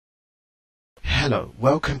Hello,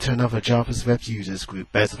 welcome to another Java's Web Users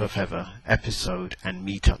Group Birds of a Feather episode and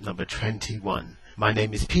meetup number 21. My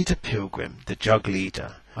name is Peter Pilgrim, the Jug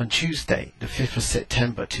Leader. On Tuesday, the 5th of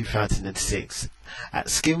September 2006, at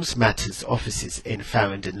Skills Matters offices in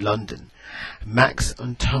Farringdon, London, Max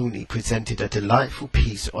Antoni presented a delightful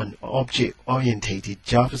piece on object-oriented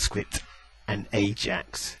JavaScript and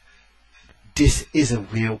AJAX. This is a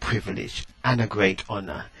real privilege and a great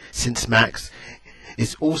honor, since Max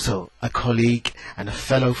is also a colleague and a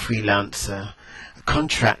fellow freelancer, a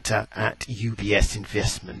contractor at UBS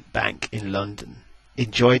Investment Bank in London.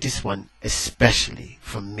 Enjoy this one, especially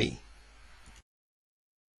from me.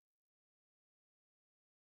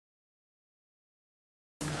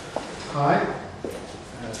 Hi.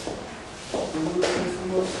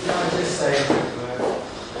 Just say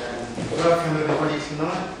welcome everybody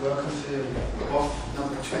tonight. Welcome to BOF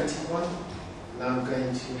number 21. Now I'm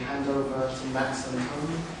going to hand over to Max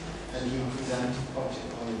Antoni, and he will present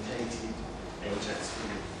object-oriented AJAX for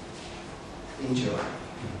you. Enjoy.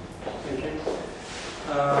 Thank you.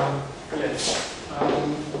 Yes.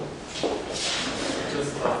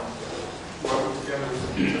 Just working together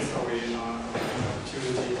with Peter, so we have an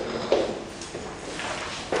opportunity to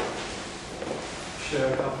share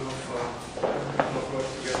a couple of work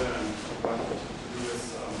together and to do this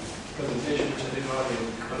presentation, which I did already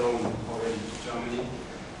in Cologne, already in Germany.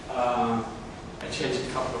 I changed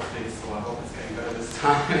a couple of things, so I hope it's getting better this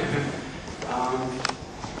time.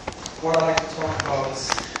 What I'd like to talk about is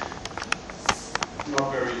not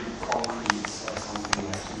very concrete or something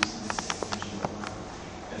like uses.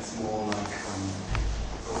 It's more like a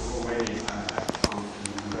way I found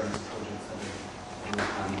in various projects that I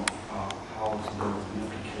time of how to build an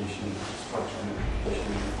application, structure an application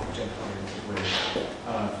in an object-oriented way,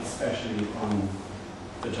 especially on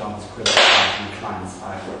the JavaScript and client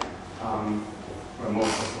side, where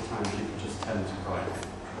most of the time people just tend to write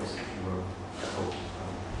procedural code.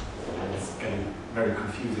 And it's getting very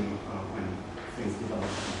confusing when things develop,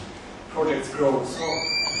 projects grow. So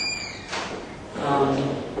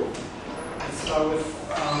let's start with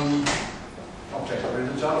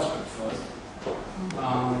object-oriented JavaScript first,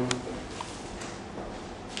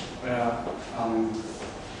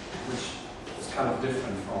 which is kind of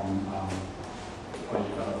different from how you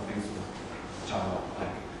develop things with Java.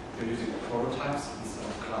 Like you're using prototypes instead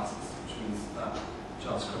of classes, which means that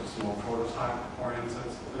JavaScript is more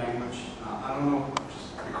prototype-oriented language. I don't know, just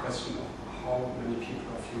a question of how many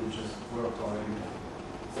people of you just worked already with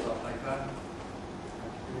stuff like that?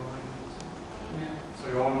 Yeah. So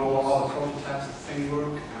you all know how the prototypes thing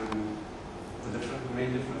work and the main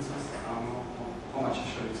differences. I don't know how much you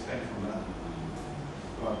should expect from that.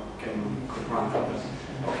 But okay, quick run through this.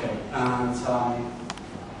 Okay, and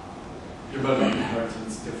your build-up inheritance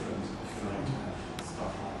is different if you like to have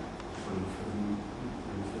stuff like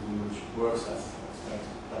which works as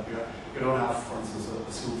expected. Like you don't have, for instance,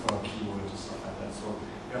 a super keyword or stuff like that. So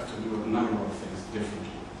you have to do a number of things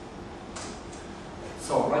differently.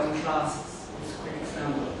 So writing classes is a quick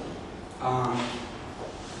example.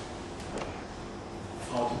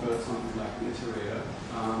 How to build something like an iterator,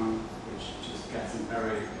 which just gets an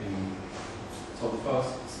array in. So the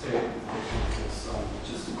first statement is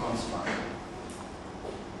just a construct.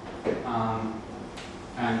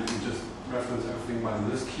 And you just reference everything by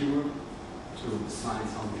this keyword to assign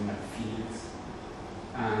something like fields,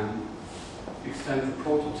 and extend the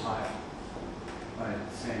prototype by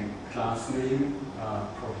saying class name,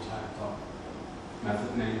 prototype dot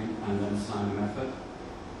method name, and then assign a method.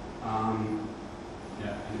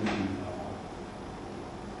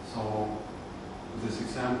 So this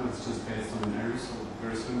example is just based on an array, so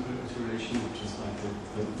very simple iteration, which is like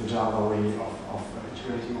the Java way of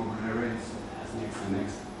iterating over an array. So it has next and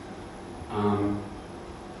next.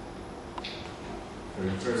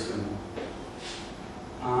 Very simple.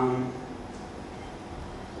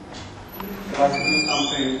 If I could do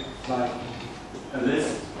something like a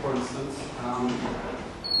list, for instance,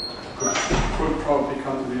 could probably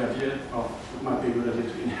come to the idea of it might be a good idea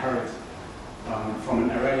to inherit from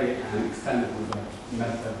an array and extend it with a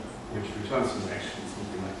method which returns to actually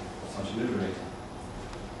something like such an iterator.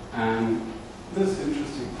 And this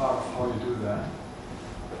interesting part of how you do that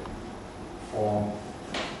for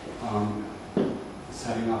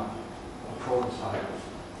setting up a prototype,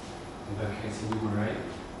 in that case a new array.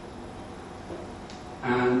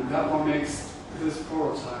 And that one makes this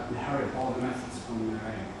prototype inherit all the methods from an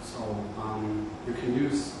array. So you can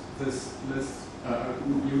use this list,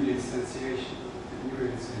 newly instantiated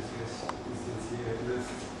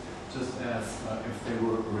list, just as if they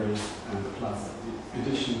were arrays and plus the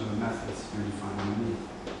additional methods you define underneath.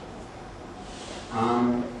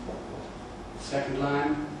 second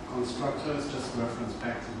line, constructor, is just a reference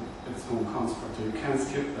back to its own constructor. You can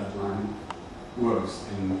skip that line, works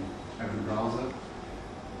in every browser.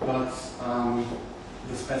 But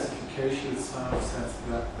the specification itself says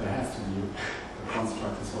that there has to be a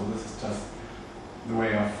constructor, so this is just the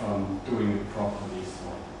way of doing it properly. So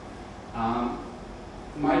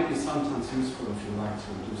might be sometimes useful if you like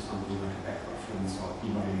to do something like back reference or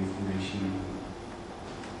debugging information,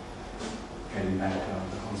 getting back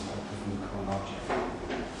the constructor from the current object.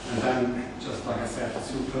 And then, just like I said, the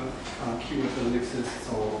super keyword doesn't exist,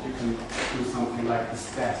 so you can do something like a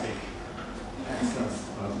static access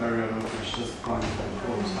variable, which just points to the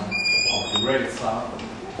prototype of the array itself,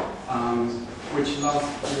 which allows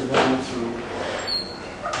you then to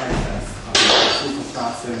access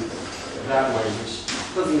superstars in that way, which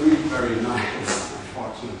doesn't read very nice,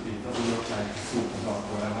 unfortunately. It doesn't look like a super dot or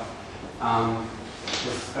whatever.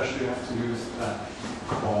 Especially you have to use that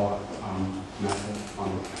call method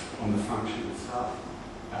on the function itself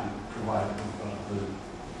and provide the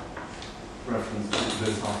reference to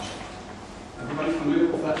this object. Everybody familiar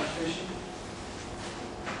with that notation?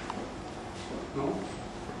 No?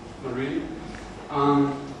 Not really?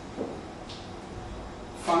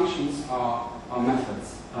 Functions are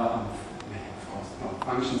methods. Of course, no.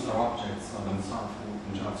 Functions are objects of themselves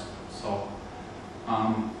in JavaScript. So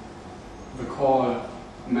the call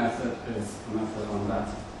method is a method on that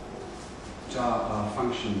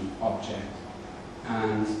function object,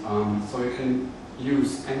 and so you can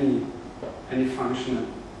use any function and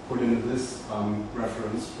put in this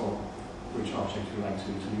reference for which object you like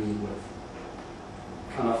to use it with.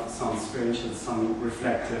 Kind of sounds strange, it's some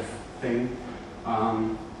reflective thing,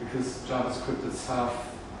 because JavaScript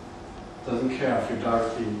itself doesn't care if you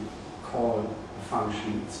directly call a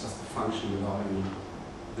function, it's just a function without any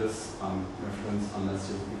this reference unless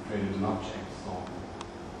you created an object. So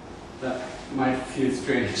that might feel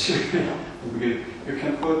strange. You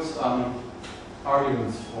can put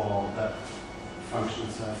arguments for that function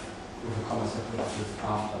itself with a comma separated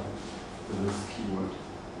after this keyword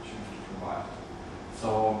which you have to provide.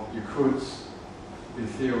 So you could, in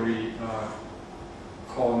theory,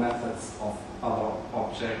 call methods of other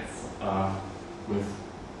objects with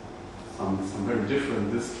some very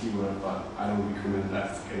different this keyword, but I don't recommend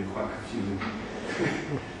that. It's getting quite confusing.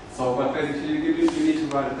 So, but basically, you need to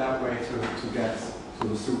write it that way to get to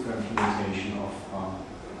the super implementation of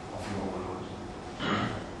your overload.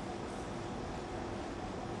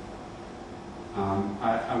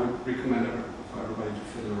 I would recommend for everybody to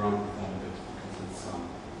fiddle around with that a bit, because it's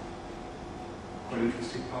quite an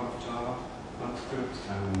interesting part of Java, not script,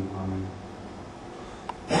 and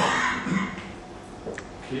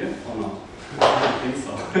clear or not? I don't think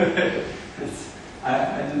so. I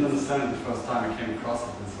didn't understand it the first time I came across it,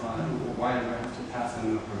 so I don't know why do I have to pass in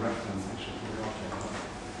a reference actually to the object.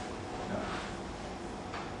 Yeah.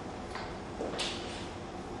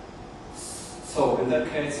 So in that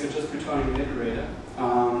case, you're just returning an iterator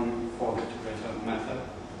for the iterator method,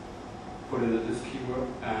 put in this keyword,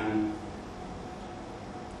 and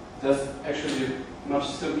there's actually a much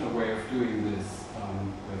simpler way of doing this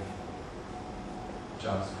with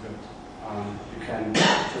JavaScript. You can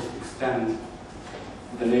just extend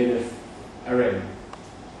the native array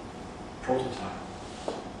prototype.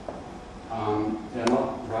 They're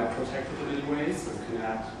not write protected in any way, so you can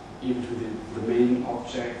add even to the main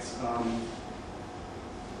object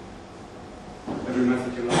every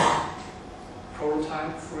method you like.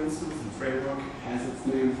 Prototype, for instance, the framework has its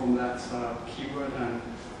name from that keyword and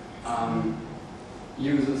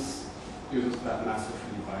uses that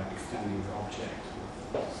massively by extending the object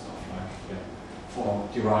with stuff like for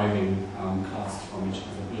deriving classes from each of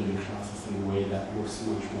the building classes in a way that looks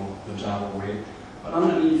much more the Java way. But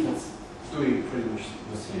underneath it's doing pretty much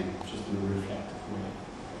the same, just in a reflective way.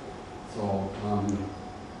 So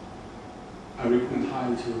I recommend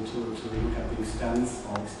highly to look at the extends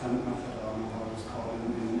or extend method, I don't know how it's called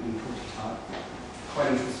in prototype.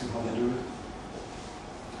 Quite interesting how they do it.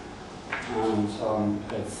 And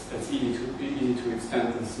it's easy to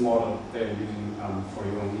extend this model they're using for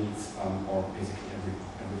your own needs, or basically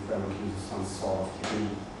every framework uses some sort of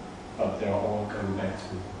technique, but they're all going back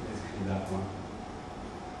to basically that one.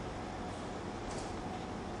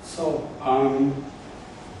 So,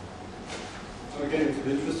 so we're getting to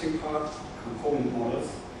the interesting part, component models.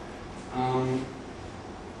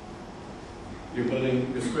 You're building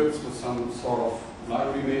your scripts with some sort of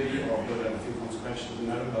library maybe, or build everything from scratch, doesn't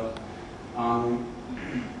matter, but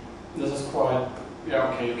this is quite,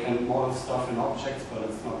 yeah, okay, you can model stuff in objects, but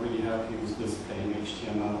it's not really helping you with displaying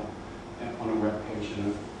HTML on a web page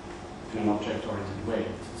in an object-oriented way.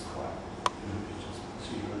 This is quite just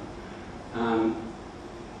procedure.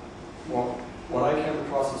 what I came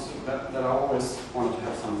across is that I always wanted to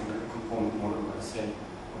have something like a component model where I say,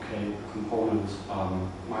 okay, the component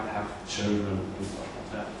might have children and stuff like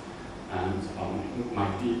that, and it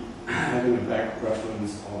might be having a back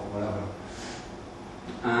reference or whatever.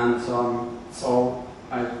 And so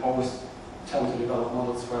I always tend to develop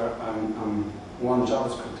models where I'm one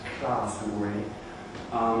JavaScript class in a way,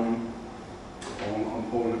 or one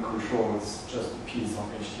component controls just a piece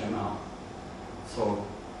of HTML. So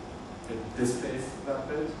it displays that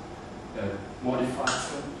bit, it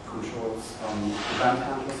modifies it, controls event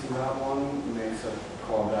handlers in that one, makes it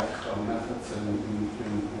callback methods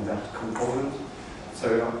in that component. So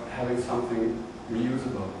you're having something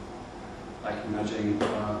reusable. Like imagine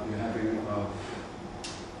you're having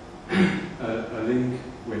a link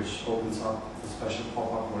which opens up a special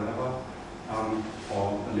pop-up, whatever,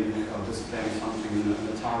 or a link displaying something in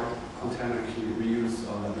the target container. You reuse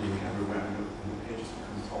that link everywhere in the pages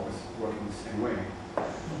because it's always working the same way.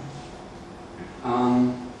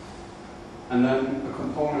 And then a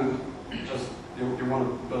component, just you want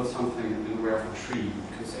to build something in the way of a tree,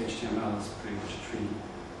 because HTML is pretty much a tree.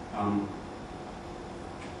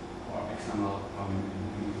 Or XML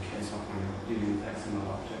in the case of when you're dealing with XML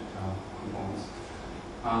object components.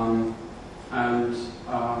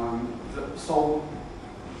 So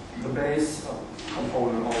the base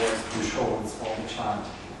component always controls all the child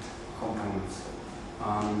components.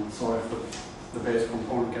 So if the base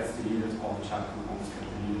component gets deleted, all the child components get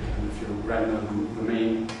deleted. And if you render the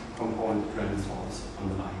main component, it renders all the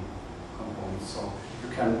underlying components. So you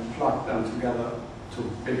can plug them together to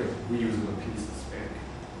bigger reusable pieces.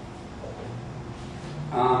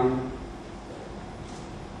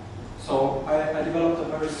 So I developed a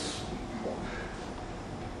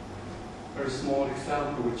very small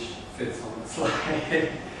example which fits on the slide,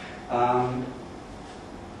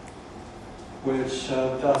 which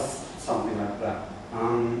does something like that.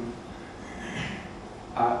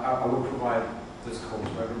 I will provide this code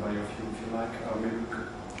to everybody of you if you like. Maybe we could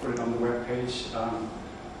put it on the web page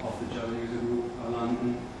of the Java user group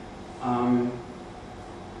London.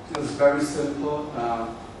 It's very simple,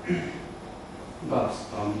 but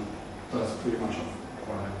that's pretty much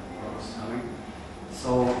what I was telling. So,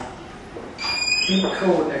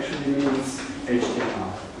 code actually means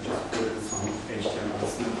HTML. We just put it in some HTML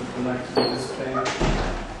snippet we like to display.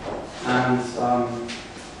 And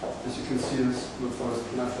as you can see, this with first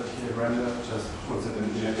method here, render, just puts it in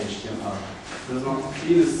HTML. There's not the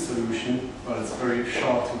cleanest solution, but it's very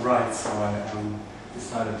short to write, so I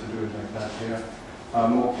decided to do it like that here.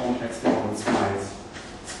 More complex models might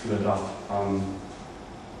split up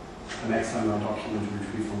an XML document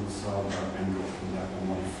retrieved from the server and go from that and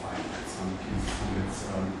modify some pieces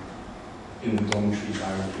of it in the DOM tree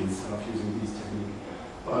directly instead of using these techniques.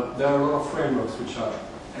 But there are a lot of frameworks which are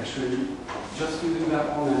actually just using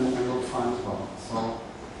that one and work fine as well. So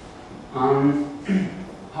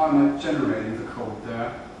how am I generating the code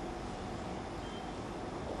there?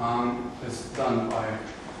 Is done by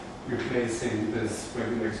replacing this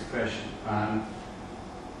regular expression, and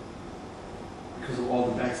because of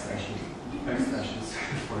all the backslashes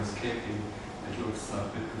for escaping, it looks a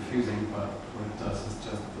bit confusing, but what it does is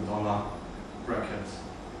just the dollar bracket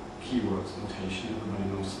keywords notation. Everybody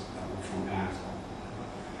knows that one from add.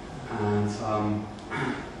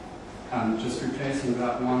 And just replacing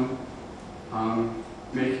that one,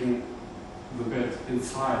 making the bit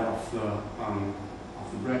inside of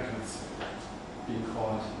the brackets being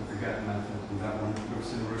called with the get method, and that one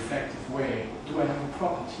looks in a reflective way. Do I have a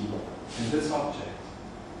property in this object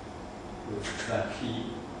with that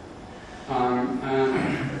key? And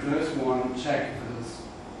if there is one, check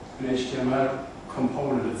if it is an HTML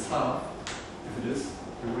component itself. If it is,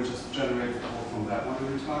 we will just generate the code from that one and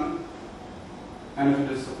return it. And if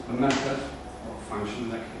it is a method or a function in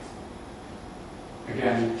that case,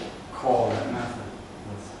 again, call that method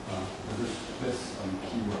with this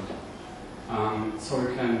keyword. So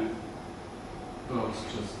you can build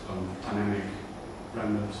just dynamic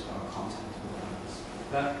rendered content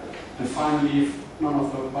with that. And finally, if none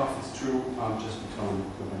of the above is true, just return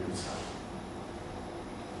the value itself.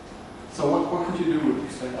 So what could you do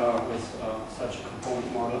with such a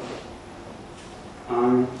component model?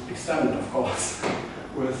 Extend it, of course,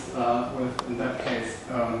 with in that case,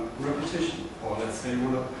 repetition. Or let's say you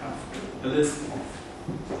want to have a list of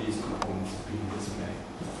these components being displayed.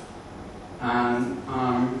 And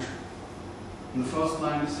in the first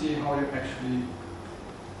line, you see how you actually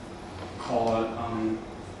call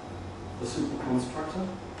the super constructor,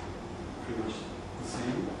 pretty much the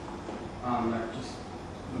same. Like just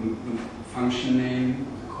the function name,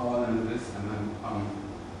 the call, and this, and then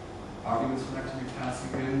arguments. I'm selectively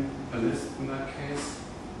passing in a list in that case,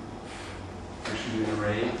 actually an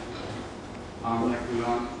array, like we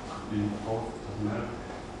learned, could be both, doesn't matter.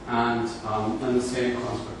 And then the same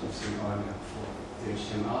construct of saying earlier for the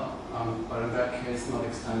HTML, but in that case not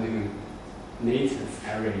extending a native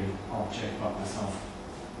array object but myself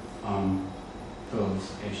build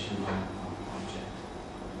HTML object.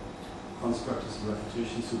 Construct is a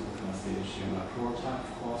repetition superclass, the HTML prototype,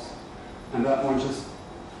 of course, and that one just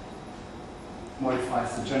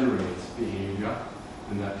modifies the generate behavior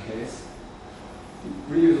in that case.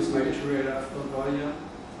 Reuses my iterator I've built earlier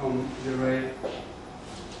from the array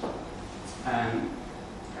and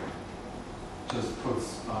just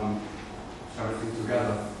puts everything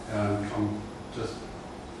together and just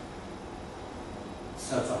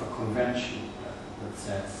sets up a convention that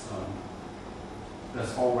says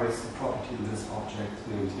there's always a property in this object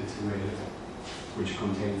named iterated, which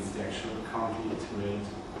contains the actual currently iterated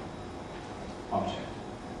object.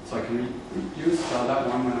 So I can use that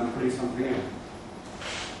one when I'm putting something in.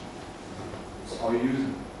 So I'll use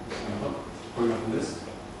it. Bring up a list,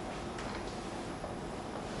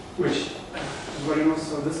 which everybody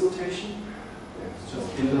knows this notation. It's just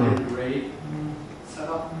inline array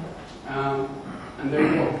setup. And there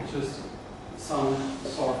you go, just some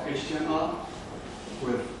sort of HTML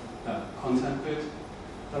with that content bit.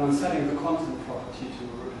 Then I'm setting the content property to a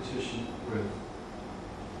repetition with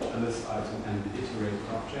a list item and the iterate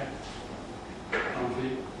object.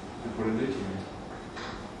 Currently, I put an iterate.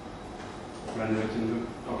 Render it in the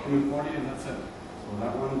document body, and that's it. So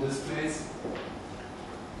that one displays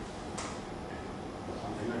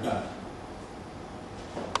something like that.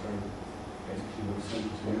 Very basically very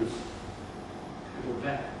simple to use. Go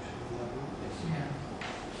back. Yeah.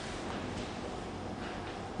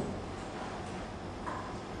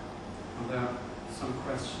 Are there some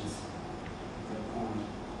questions on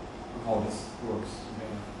how this works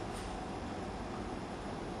together?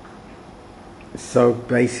 So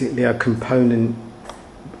basically a component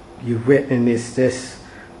you've written is this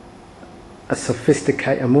a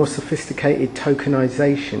more sophisticated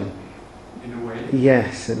tokenization. In a way?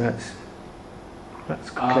 Yes, and that's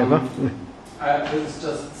clever. This is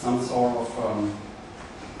just some sort of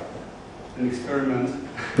an experiment.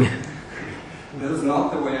 This is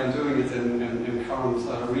not the way I'm doing it in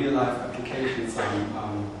current real-life applications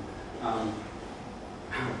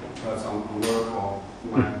whether on work or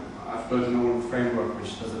I've built an own framework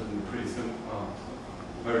which does it in a pretty simple,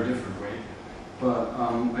 very different way. But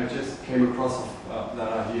I just came across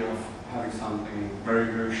that idea of having something very,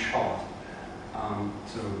 very short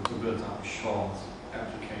to build up short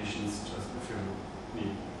applications, just if you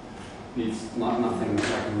needs nothing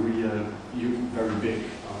like a real, very big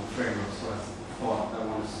framework. So I thought that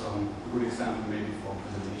was a good example maybe for a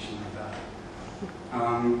presentation like that.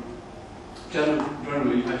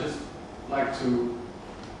 Generally, I just like to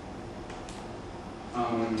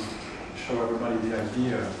show everybody the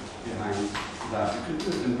idea behind that. You can do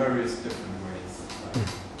it in various different ways,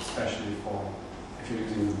 especially for if you're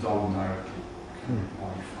using the DOM directly. You can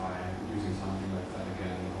modify using something like that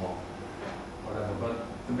again or whatever. But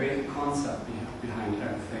the basic concept behind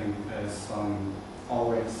everything is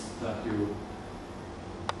always that you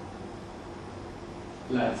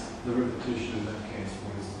let the repetition in that case,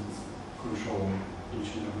 for instance, control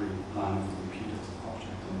each and every line of the repeated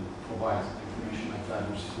object and provide information like that,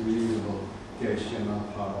 which is reusable. The HTML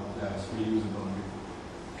part of that is reusable. You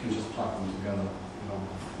can just plug them together. You don't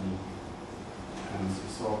have any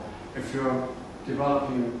dependencies. So if you're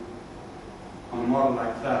developing on a model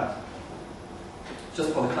like that,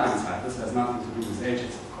 just for the client side, this has nothing to do with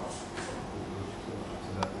AJAX, of course.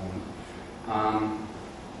 To that moment,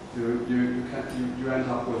 you end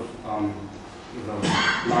up with a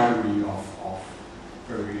library of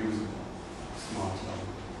very reusable smart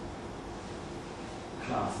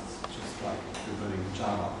classes, just like you're building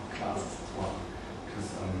Java classes as well. Because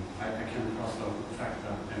I came across the fact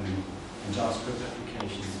that in JavaScript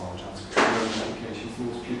applications or JavaScript applications,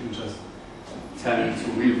 most people just tend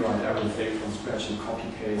to rewrite everything from scratch and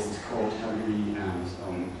copy-paste code heavily, and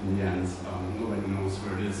in the end, nobody knows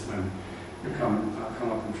where it is when you come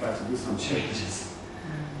up and try to do some changes.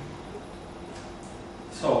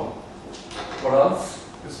 So, what else?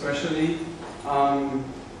 Especially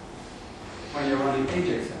when you're running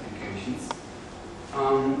AJAX applications,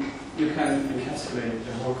 you can encapsulate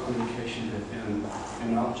the whole communication bit in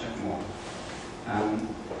an object model. And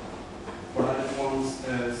what I did once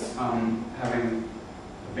is having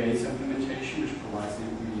a base implementation which provides me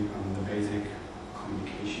the basic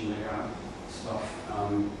communication layer stuff,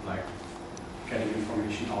 like getting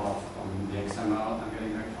information out of the XML and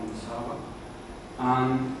getting back from the server.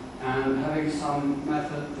 and having some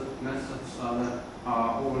methods that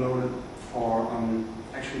are overloaded for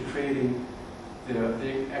actually creating the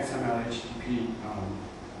XML HTTP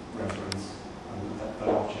reference, that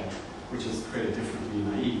object, which is created differently in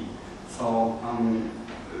IE. So, and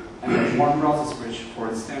there's one browser switch for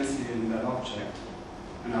instantiating that object,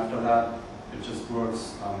 and after that, it just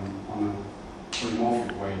works on a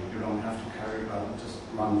polymorphic way. You don't have to just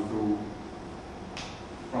run through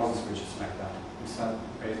browser switches like that. You set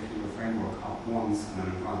basically your framework up once and then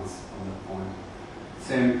it runs from that point.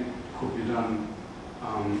 Same could be done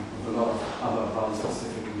with a lot of other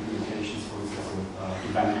browser-specific implementations, for instance, with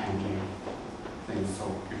event handling things. So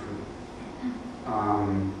you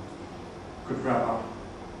could wrap up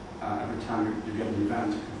every time you get an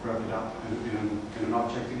event, you could wrap it up in an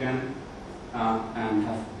object again, and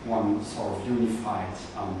have one sort of unified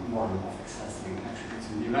model of accessing attributes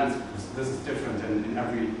in the events, because this is different in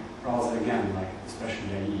every browser again, like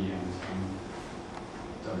especially IE and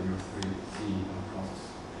W3C browsers.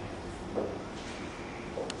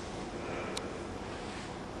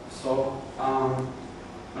 So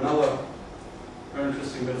another very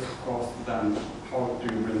interesting bit, of course, then how do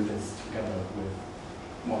you bring this together with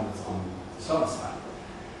models on the server side?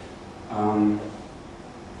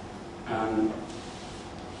 And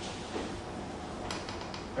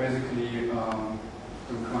basically,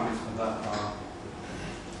 the requirements for that are,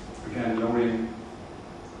 again, loading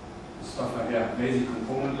stuff like basic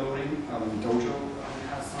component loading. Dojo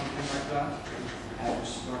has something like that, package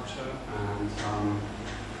structure, and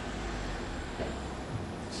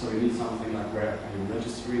so you need something like where are you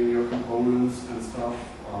registering your components and stuff,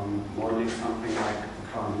 modeling something like the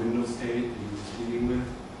current Windows state you're dealing with.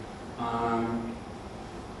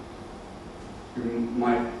 You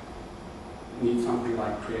might need something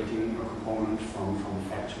like creating a component from a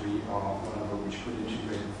factory or whatever, which could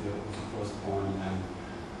integrate with the first point.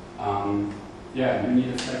 And you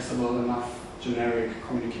need a flexible enough generic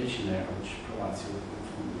communication layer, which provides you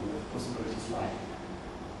with possibilities like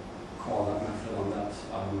call that method on that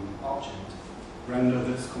object, render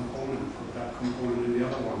this component, put that component in the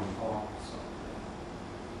other one, or so.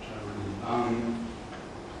 Generally.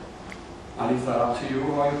 I'll leave that up to you,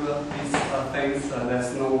 all these things.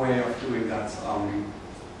 There's no way of doing that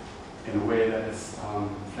in a way that is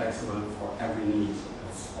flexible for every need.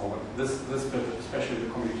 That's always, this bit, especially the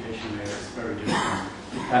communication layer, is very different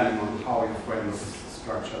depending on how your framework is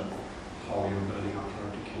structured, how you're building up your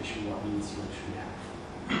application, what needs you actually have.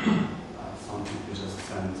 Some people just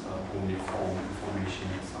send only form information,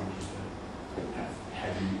 and some people have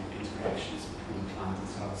heavy interactions between client and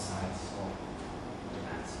server side, so it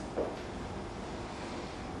depends.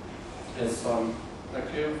 Is that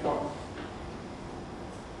clear what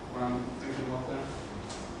I'm thinking about there?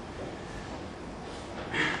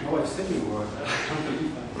 No, I said you were. I can't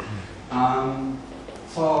believe that.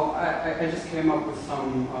 So I just came up with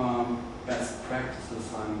some best practices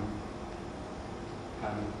I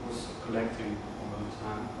was collecting over the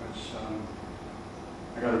time, which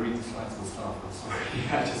I got to read the slides and stuff. I'm sorry,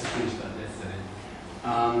 I just finished that yesterday.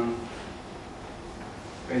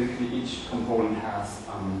 Basically, each component has a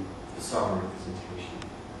server representation,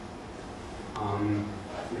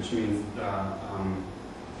 which means that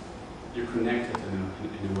you connect it in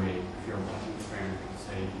a way. If you're writing the framework,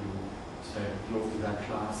 say you load to that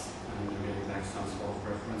class and you get exact some sort of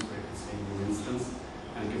reference where you can say new instance,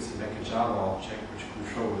 and it gives you back a Java object which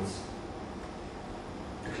controls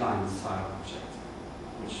the client-side object,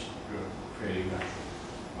 which you're creating that.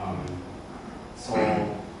 So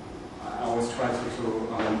I always try to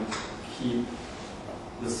keep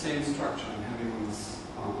the same structure I'm having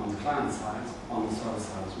on the client side, on the server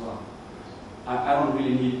side as well. I don't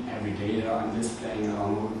really need every data I'm displaying, I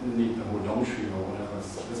don't need the whole DOM tree or whatever is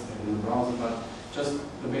displayed in the browser, but just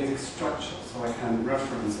the basic structure, so I can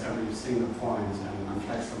reference every single point, and I'm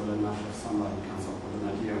flexible enough if somebody comes up with an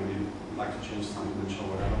idea and we'd like to change some image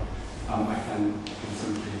or whatever. I can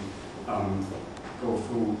simply go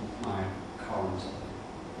through my current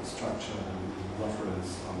structure and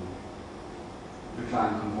reference the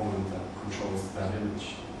client component that controls that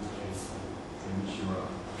image, in this case, the image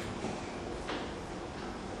URL.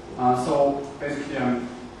 So basically,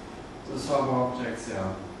 the server objects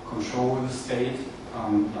control the state,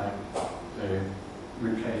 like they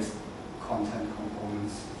replace content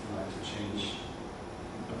components if you like to change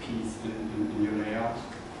a piece in your layout,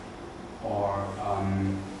 or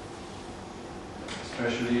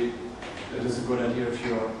especially it is a good idea if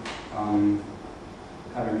you're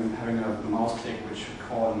having a mouse click which should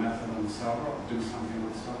call a method on the server or do something on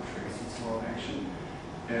the server, trigger some sort of action.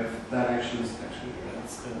 If that action is actually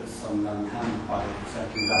some handled by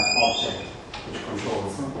exactly that object which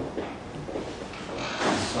controls the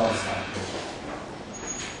server side.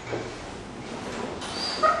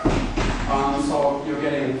 So you're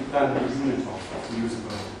getting then the unit of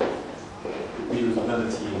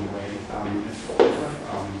usability in a way.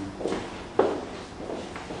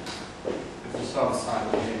 If the server side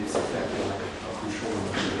behaves exactly like a controller on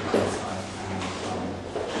the client side, and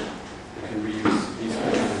you can reuse these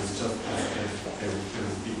functions just as if they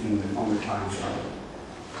would be on the client side,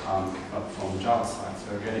 but from the Java side. So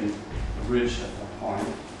you're getting a bridge at that point,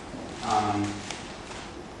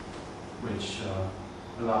 which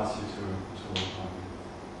allows you to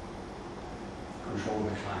control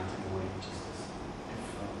the client in a way, just as if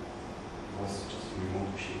it was just a remote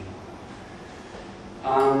machine.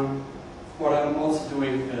 What I'm also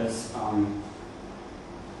doing is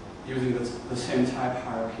using the same type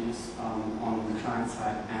hierarchies on the client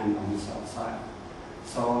side and on the server side.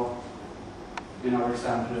 So, in our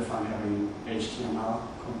example, if I'm having HTML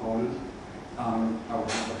component, I will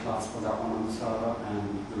have a class for that one on the server,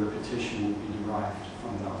 and the repetition will be derived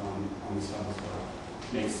from that one on the server. So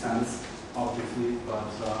that makes sense, obviously,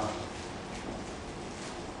 but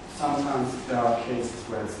sometimes there are cases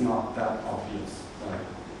where it's not that obvious that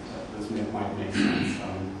this might make sense,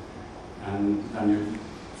 and then you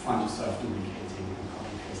find yourself duplicating and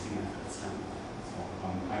copy-pasting methods. And so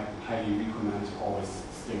I highly recommend to always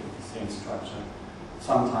stick with the same structure.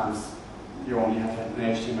 Sometimes you only have an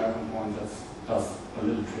HTML component that does a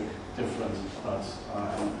little trick different, but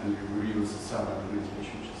and you reuse the server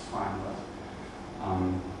implementation, which is fine. But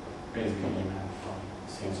basically, you have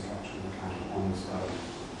the same structure kind of on the server.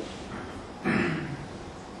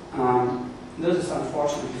 This is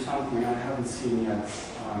unfortunately something I haven't seen yet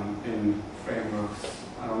in frameworks.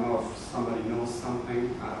 I don't know if somebody knows something.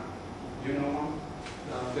 Do you know one?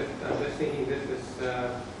 No, I'm just thinking this is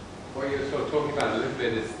what you're sort of talking about a little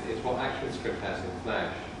bit is what ActionScript has in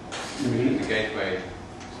Flash, which is a gateway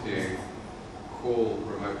to call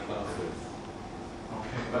remote classes.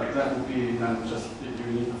 Okay, but that would be then just you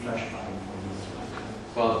need a Flash file for this, right?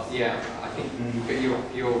 Well, yeah, I think, but you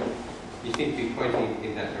seem to be pointing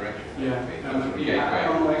in that direction. Yeah, I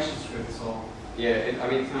don't know ActionScript, so. Yeah, I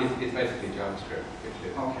mean, it's basically JavaScript, which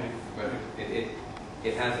is. Okay. But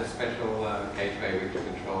it has a special gateway which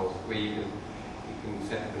controls where you can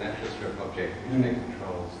set up an ActionScript object which then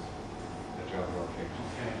controls a Java object.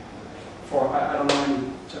 Okay. For I don't know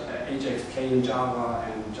any AJAX plain Java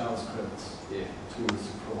and JavaScript tools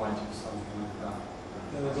to provide you something like that.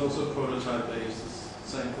 And there's also a prototype that uses the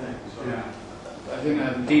same thing. So. Yeah. I think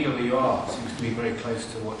DWR seems to be very close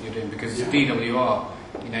to what you're doing, because DWR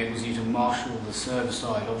enables you to marshal the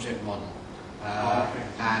server-side object model,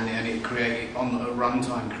 and it on a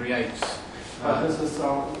runtime creates. But this is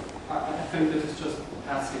I think this is just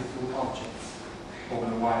passing through objects over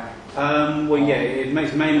the wire. Well, yeah, it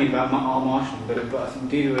makes mainly about our marshalling, but I think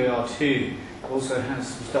DWR2 also has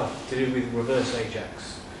some stuff to do with reverse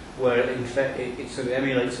AJAX, where in fact it sort of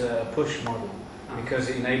emulates a push model. Because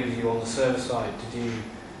it enables you on the server side to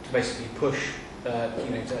basically push, to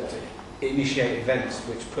initiate events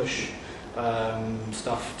which push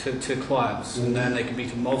stuff to clients, and then they can be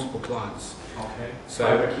to multiple clients. Okay. So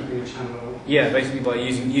by keeping a channel. Yeah, basically by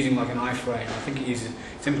using like an iframe. I think it's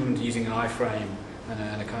implemented using an iframe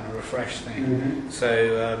and a kind of refresh thing.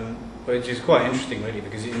 So, which is quite interesting really,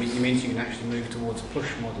 because it means you can actually move towards a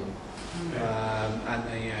push model.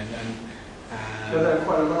 But there are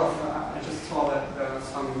quite a lot of. I just saw that there are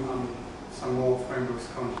some more frameworks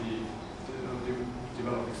currently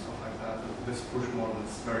developing stuff like that. This push model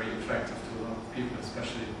is very attractive to a lot of people,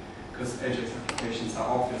 especially because AJAX applications are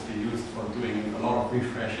obviously used for doing a lot of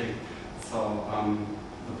refreshing. So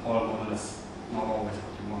the poll model is not always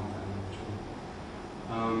what you want.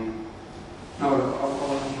 Now I will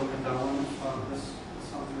look at that one. This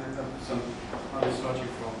something like that. So what are you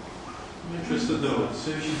searching for? I'm interested though.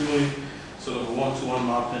 So if you're doing sort of a one-to-one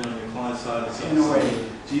mapping on your client side, in a way.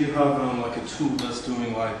 Do you have like a tool that's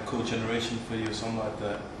doing like code generation for you or something like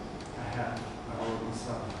that? I have. I wrote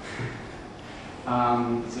myself.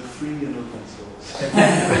 Is it free and open source?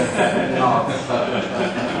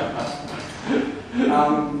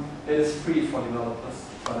 No. It is free for developers,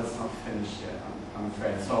 but it's not finished yet, I'm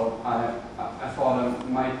afraid. So I thought I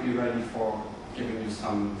might be ready for giving you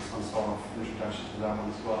some sort of introduction to that one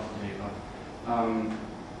as well today, but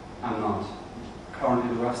I'm not.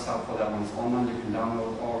 Currently the website for that one is online. You can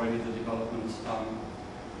download already the development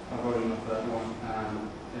version of that one, and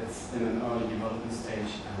it's in an early development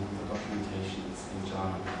stage, and the documentation is in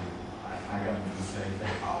German. I got to say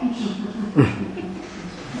that.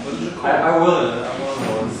 What is it called? I will.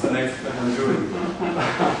 It's the next thing I'm doing.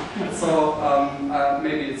 So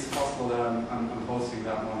maybe it's possible that I'm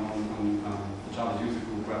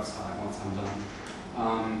website once I'm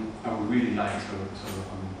done. I would really like to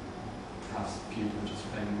have people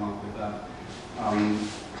just playing around with that.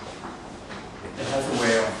 It has a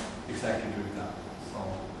way of exactly doing that. So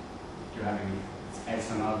you're having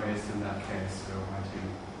XML based in that case, you're writing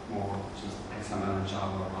more just XML and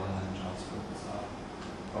Java rather than JavaScript and stuff.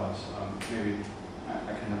 But maybe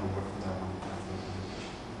I can never work with that one.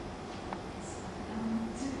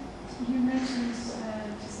 You mentioned just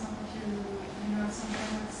now that you know some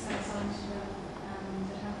frameworks that sound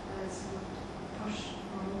that have a sort of push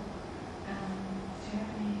model. Do you have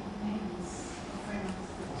any names of frameworks?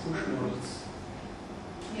 Push models.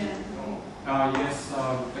 Yeah. Yes,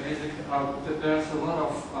 basically, there's a lot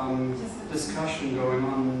of discussion going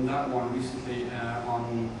on that one recently on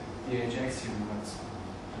the AJAX website.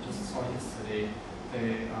 I just saw yesterday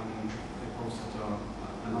they posted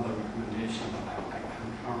another recommendation, but I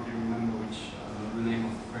can't currently remember which the name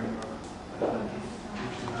of the framework.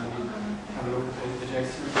 Have a look at the AJAX.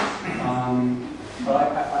 But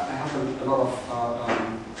I have a lot of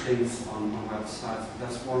links on websites.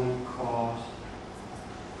 There's one called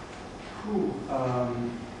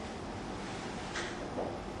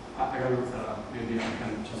I gotta look that up. Maybe I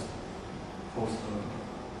can just post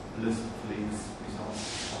a list of links results.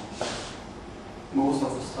 Most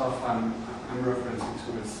of the stuff I'm referencing to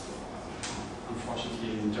is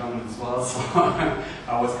unfortunately in German as well, so I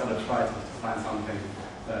always gotta try to find something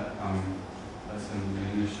that that's in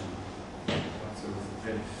English. So it's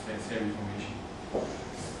very same information.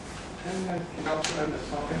 Can I pick up on the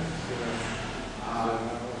topic?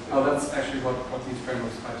 Oh, that's actually what these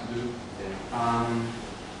frameworks try to do. Yeah.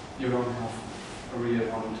 You don't have a real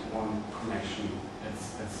one-to-one connection.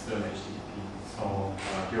 It's still HTTP. So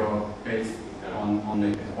you're based on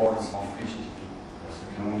the borders of HTTP. So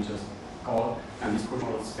you can only just call, and these push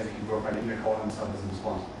models basically work by the call and serve as a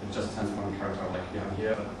response. It just sends one character like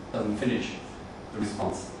here, but doesn't finish the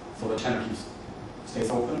response. So the channel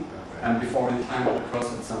stays open, and before the time it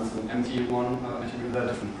crosses, it sends an empty one. There are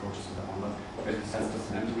different approaches to that one, but basically sends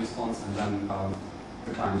just an empty response, and then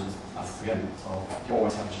the client just asks again. So you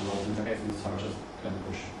always have a channel open interface, and the server just can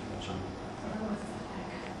push to that channel.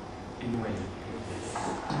 In a way.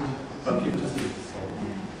 But people just do it. So.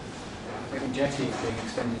 I think Jetty is being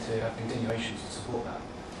extended to have continuations to support that,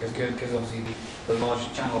 because obviously the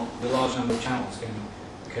large number of channels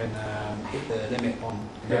can hit the limit on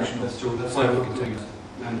conventional. That's true. That's cyber continuous.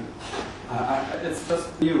 And it's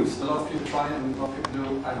just news. A lot of people try it, and a lot of people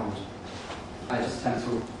do. I don't. I just tend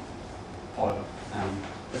to follow.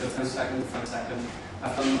 If it's 10 seconds, 5 seconds.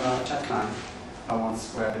 I've done a chat client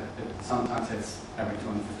once where it sometimes hits every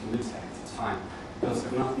 250 milliseconds. It's fine. Because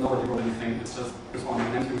if nobody wrote anything, it's just responding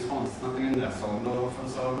an empty response. Nothing in there. So no load for the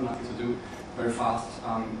server, nothing to do. Very fast.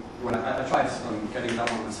 When I tried getting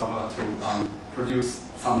that on the server to produce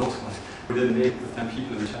some load, we didn't need the 10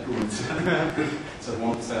 people in the chat room. So 1%,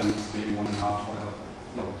 maybe 1.5, whatever.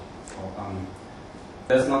 Load. So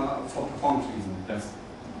there's not for performance reason.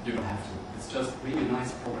 You don't have to. It's just really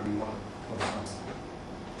nice programming for the server.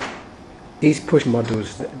 These push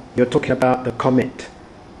models, you're talking about the commit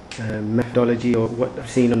methodology, or what I've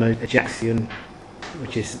seen on Ajaxian,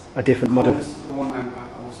 which is a different model. This is the one I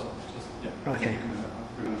also just, yeah. Okay.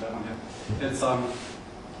 That one, yeah. It's,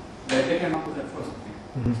 they came up with that first, I think.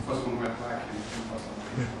 Mm-hmm. The first one where I came first.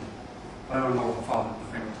 I don't know how far the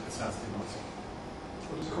framework itself was.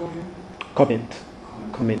 What is it called again?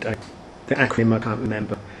 Comment. The acronym I can't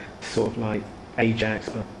remember. Sort of like AJAX,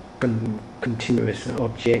 but continuous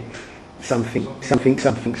object, something.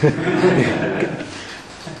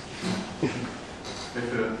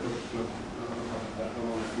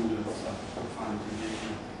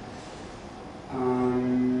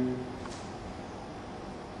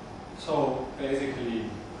 So basically,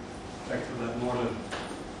 back to that model.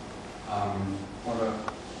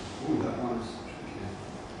 That one is tricky.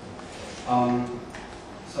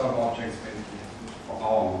 Server objects basically for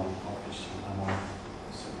our model of HTML.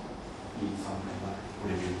 So need something like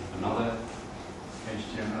maybe another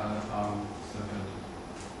HTML circuit,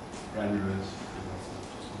 render it, and that's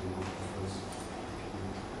just one of those.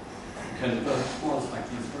 You can build models like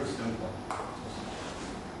these very simple.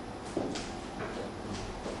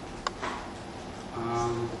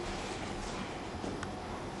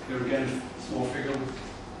 Here again, small figure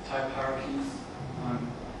type hierarchies.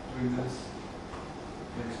 Doing this.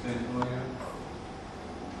 I explained earlier.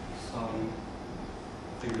 So I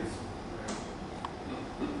think it's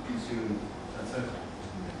assume that's it.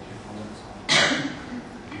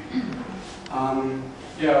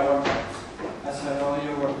 Yeah, what I said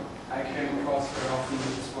earlier, what I came across very often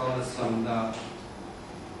as well is that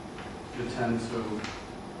you tend to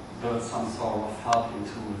build some sort of helping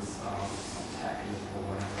tools, some taglit or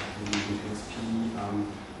whatever, using XP,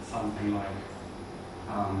 something like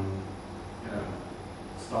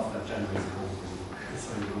stuff that generates code, so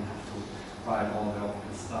you don't have to write all the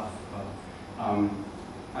obvious stuff. But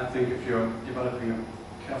I think if you're developing a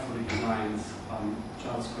carefully designed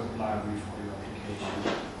JavaScript library for your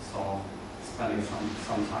application, so spending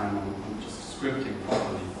some time on just scripting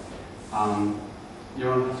properly, you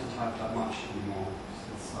don't have to type that much anymore.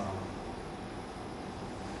 It's,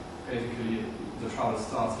 basically, the trouble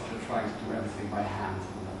starts if you're trying to do everything by hand,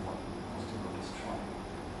 and that's what most developers try.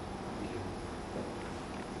 Thank you.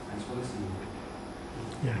 Thanks for listening.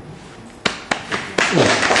 Yeah.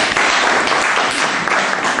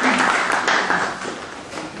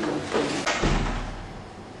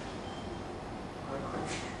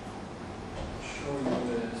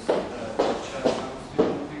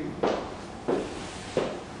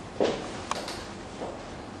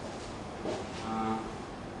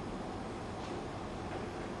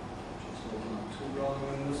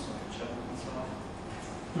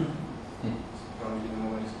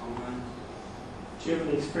 Do you have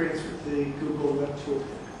any experience with the Google Web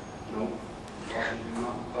Toolkit? No, probably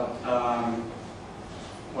not. But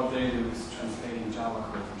what they do is translating Java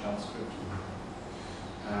code for JavaScript.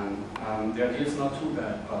 And the idea is not too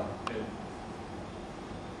bad, but it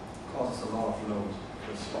causes a lot of load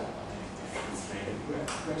because they translate it. Who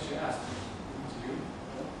actually asked to you?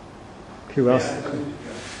 Who else?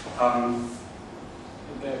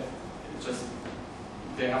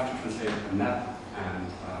 They have to translate a map and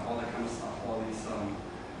all that kind of stuff, all these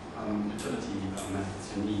utility methods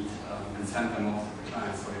you need, and send them off to the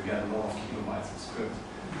client, so you get a lot of kilobytes of script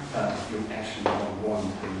that you actually don't want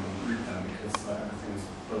and you don't read them because everything is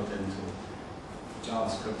built into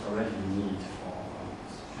JavaScript already you need for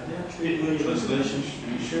Are they actually doing translation?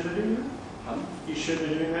 You sure they're doing that? You sure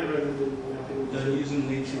they're doing that rather than They're using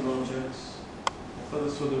native objects. I thought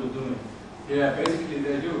that's what they were doing. Yeah, basically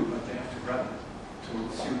they do, but they have to grab it to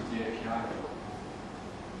suit the API.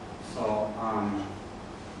 So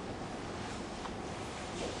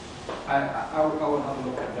I will have a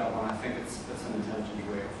look at that one. I think it's an intelligent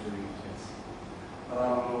way of doing it, yes. But I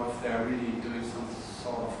don't know if they're really doing some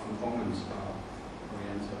sort of component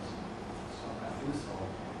oriented. So I think so.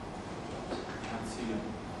 I can't see it.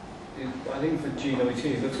 I think for GWT,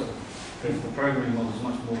 it looks like the programming model is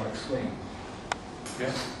much more like Swing.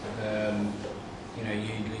 Yes. You know,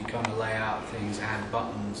 you kind of lay out things, add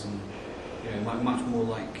buttons, and much more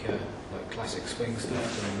like classic Swing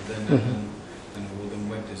stuff than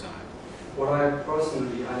web design. What I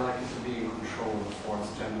personally like is to be in control of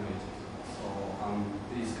what's generated. So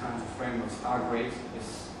these kinds of frameworks are great.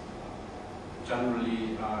 It's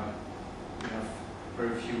generally you have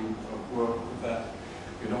very few work with that.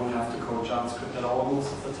 You don't have to code JavaScript at all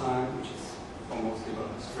most of the time, which is for most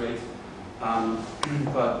developers great.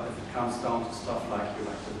 But if it comes down to stuff like you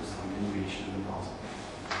like to do some animation in the browser,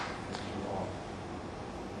 or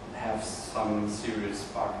have some serious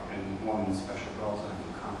bug in one special browser and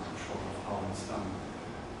you can't control how it's done,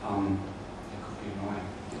 it could be annoying.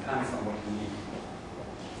 Depends on what you need.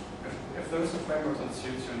 If there's a framework that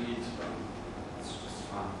suits your needs, it's just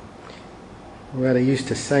fine. Well, they used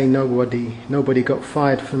to say nobody got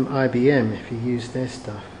fired from IBM if you used their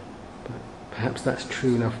stuff, but perhaps that's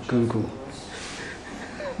true enough of Google.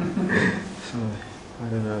 So, I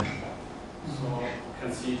don't know. So you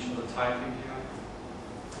can see each other typing here.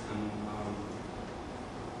 And,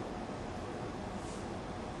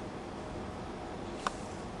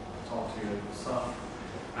 talk to yourself.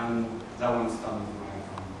 And that one's done in my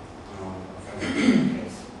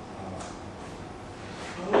case.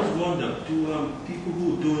 I always wonder, do people who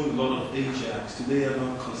are doing a lot of AJAX, do they ever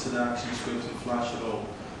consider ActionScript in Flash at all?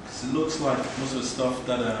 Because it looks like most of the stuff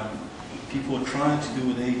that people are trying to do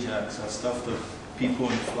with AJAX are stuff that people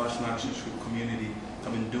in the Flash and ActionScript community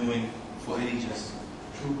have been doing for ages.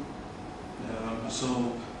 True. So,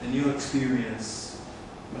 in your experience,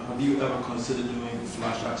 have you ever considered doing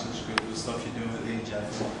Flash ActionScript, the stuff you're doing with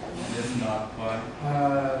AJAX? And if not, why?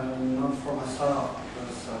 Not for myself,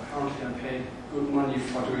 because currently I'm paid good money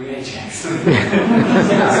for doing AJAX.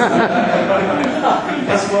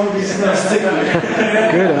 That's why we stick with it.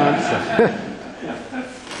 Good answer.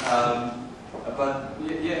 But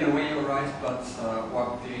yeah, in a way you're right, but what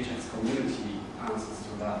the AJAX community answers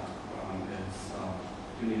to that is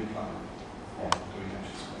you need a plugin for doing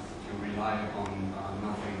ActionScript. You rely on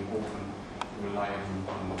nothing open, you rely on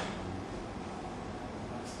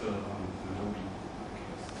still on Adobe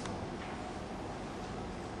case. So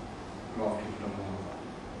a lot of people don't know about it.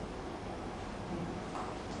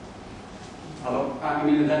 Hello? I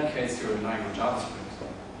mean, in that case, you're relying on JavaScript.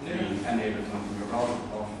 Yeah, enabled on your browser,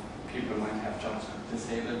 or people might have JavaScript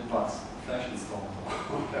disabled, but Flash installed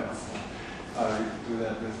or whatever. So you do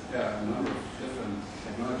that with a number of different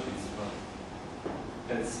technologies, but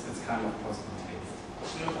it's kind of personal taste.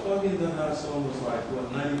 So a plugin that has almost like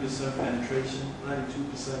what 90% penetration,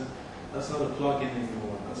 92%. That's not a plugin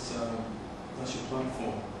anymore. That's your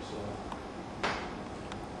platform. So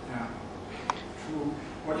yeah, true.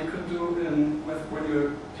 What you could do when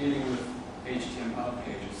you're dealing with HTML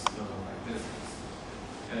pages like this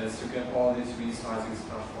is to get all this resizing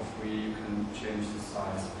stuff for free. You can change the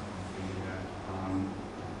size for free,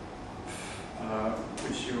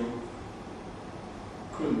 which you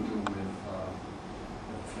couldn't do with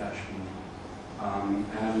Flash.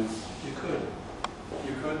 And you could,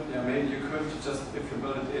 yeah, maybe you could just, if you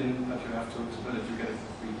build it in, but you have to build it, you get it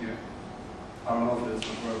for free here. I don't know if this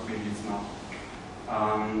would work, maybe it's not.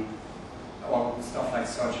 Or stuff like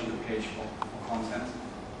searching the page for content.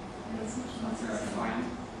 That's fine.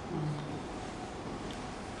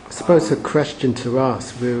 I suppose a question to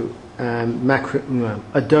ask, will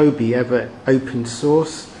Adobe ever open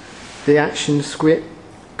source the action script?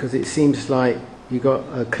 Because it seems like you got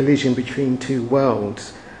a collision between two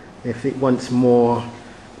worlds. If it wants more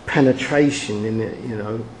penetration in it, you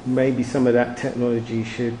know, maybe some of that technology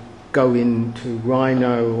should go into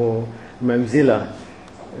Rhino or Mozilla,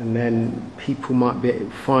 and then people might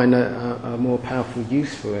find a more powerful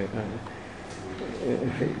use for it.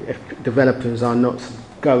 If developers are not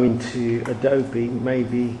going to Adobe,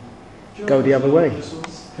 maybe go the other way.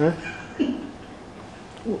 Huh?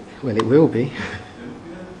 Well, it will be.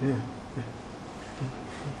 Yeah.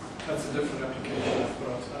 That's a different application,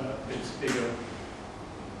 but it's bigger.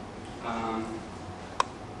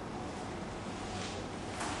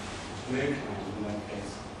 Maybe in that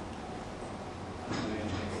case,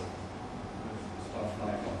 stuff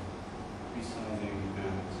like resizing and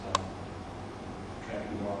drag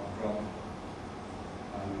and drop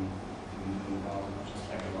in the browser, just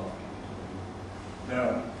like a lot of people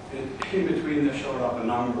do. In between, there showed up a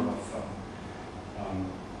number of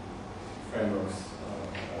frameworks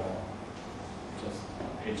or just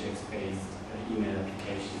Ajax-based email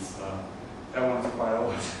applications. That one's quite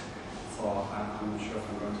old, so I'm not sure if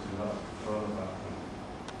I'm going to develop further, but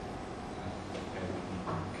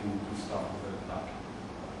can do stuff with it. Like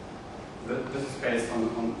this is based on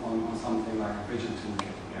something like a widget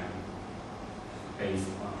toolkit,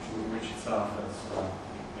 based on which itself is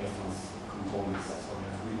based on components. So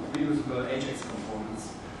we have reusable Ajax components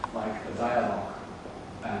like a dialog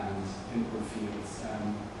and input fields.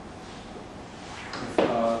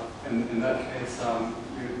 In that case,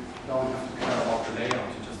 you don't have to care about the layout.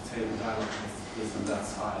 You just say the dialog is this and that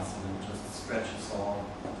size, and it just stretches all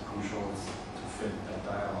the controls to fit that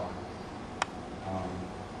dialog.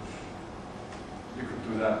 You could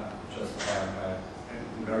do that just by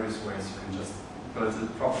in various ways. You can just build a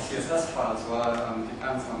proper CSS file as well.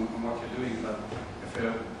 Depends on what you're doing, but if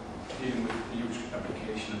you're dealing with a huge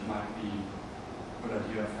application, it might be a good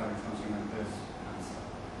idea of having something like this.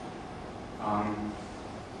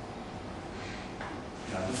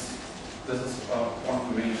 Yeah, this is one of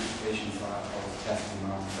the main applications I was testing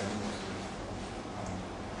around frameworks with.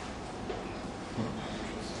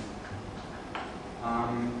 Interesting.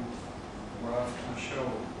 What else can I show?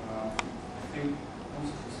 I think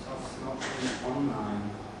most of the stuff is not really online.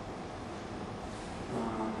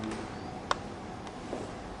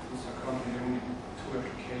 These are currently only 2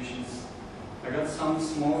 applications. I got some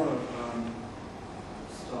smaller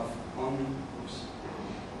stuff on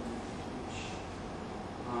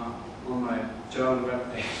my German web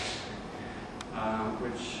page,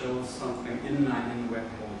 which shows something inline in the web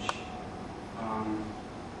page.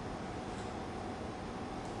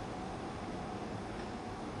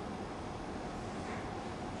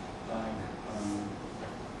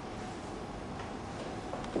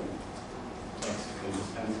 Basically just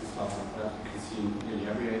fancy stuff like that. You can see in nearly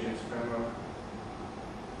every Ajax framework.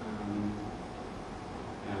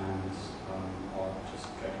 Or just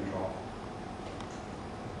drag and drop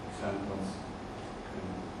examples and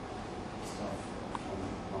stuff from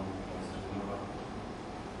one place to another.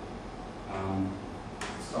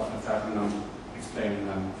 Stuff like that, and I'm explaining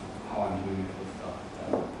them how I'm doing it with stuff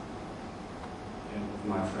with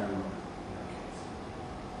my framework in that case.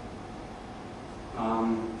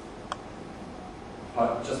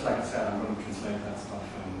 But just like I said, I'm going to translate that stuff,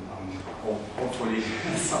 and hopefully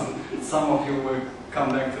some of you will come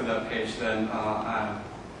back to that page. Then I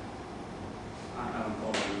don't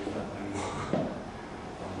bother with that anymore.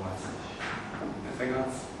 Otherwise, anything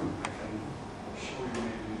else I can show you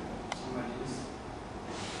maybe some ideas.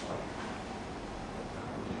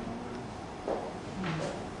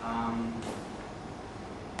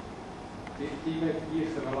 He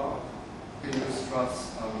used a lot of Windows struts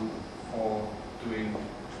for doing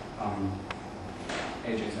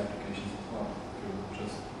AJAX applications as well. To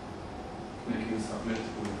just making a submit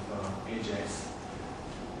with AJAX.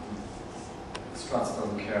 Struts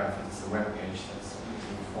doesn't care if it's a web page that's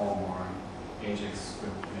using a form or an AJAX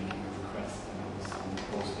script making a request and it was some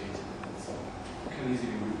close data. So you can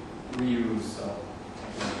easily reuse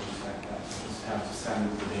technologies like that. You just have to send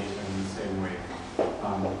the data in the same way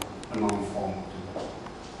a non-form would do.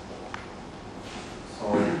 So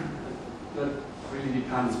that really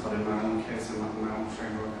depends, but in my own case, in my own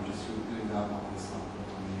framework, I'm just doing that one. It's not good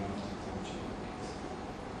on the other technology case.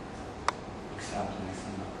 Except an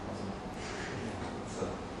ECMA proposal. So,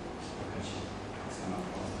 ECMA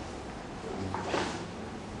proposal.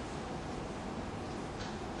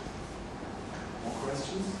 More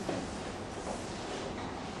questions?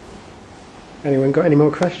 Anyone got any more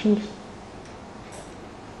questions?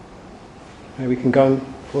 Maybe we can go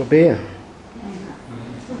for a beer.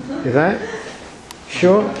 Is that?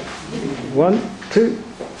 Sure? 1, 2.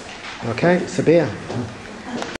 Okay, it's a beer.